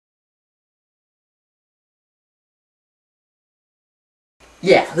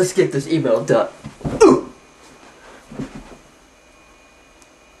Yeah, let's get this email done. Ooh.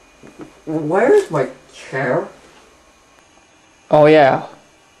 Where's my chair? Oh yeah,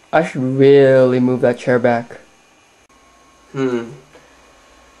 I should really move that chair back. How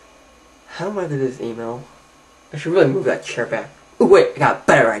am I gonna do this email? I should really move that chair back. Oh wait, I got a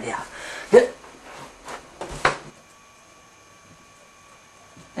better idea.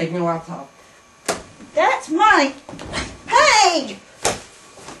 Take your laptop. That's my page!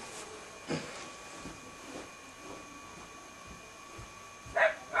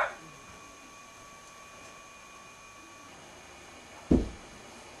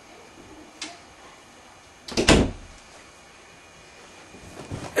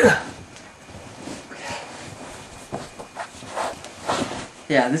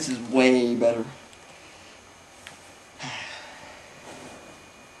 Yeah, this is way better.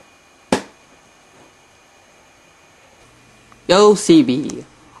 Yo, CB,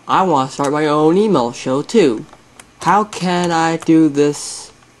 I want to start my own email show too. How can I do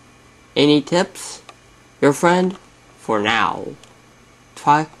this? Any tips? Your friend? For now.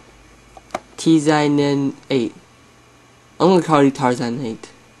 Try Tarzan 8. I'm gonna call you Tarzan 8.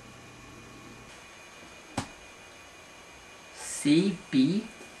 CB? You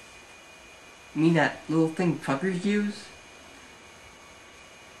mean that little thing truckers use?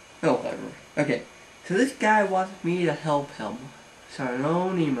 Oh, whatever. Okay, so this guy wants me to help him start an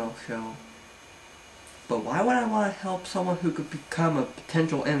own email show. But why would I want to help someone who could become a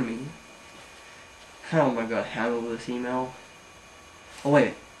potential enemy? How am I going to handle this email? Oh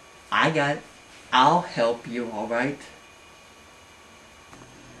wait, I got it. I'll help you, alright?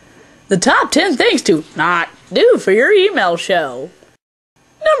 The top 10 things to not do for your email show.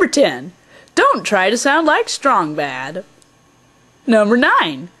 Number 10. Don't try to sound like CoolBad. Number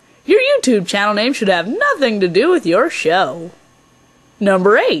 9. Your YouTube channel name should have nothing to do with your show.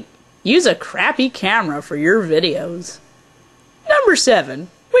 Number 8. Use a crappy camera for your videos. Number 7.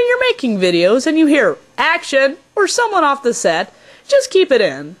 When you're making videos and you hear action or someone off the set, just keep it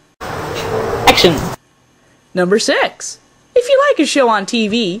in. Action. Number 6. If you like a show on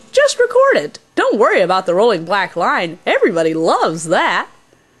TV, just record it. Don't worry about the rolling black line. Everybody loves that.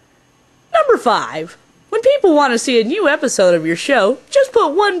 Number 5. When people want to see a new episode of your show, just put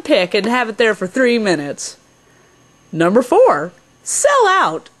one pic and have it there for 3 minutes. Number 4. Sell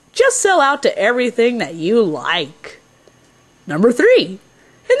out. Just sell out to everything that you like. Number 3. In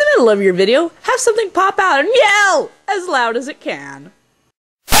the middle of your video, have something pop out and yell as loud as it can.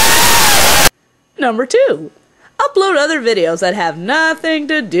 Number 2. Upload other videos that have nothing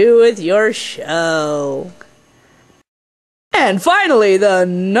to do with your show. And finally, the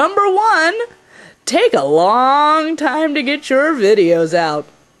number 1. Take a long time to get your videos out.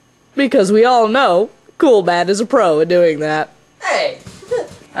 Because we all know CoolBad is a pro at doing that. Hey!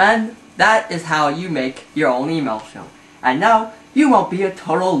 And that is how you make your own email show. And now, you won't be a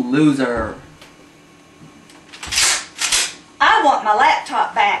total loser. I want my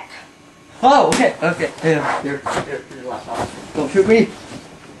laptop back. Oh, okay. Here's your laptop. Don't shoot me.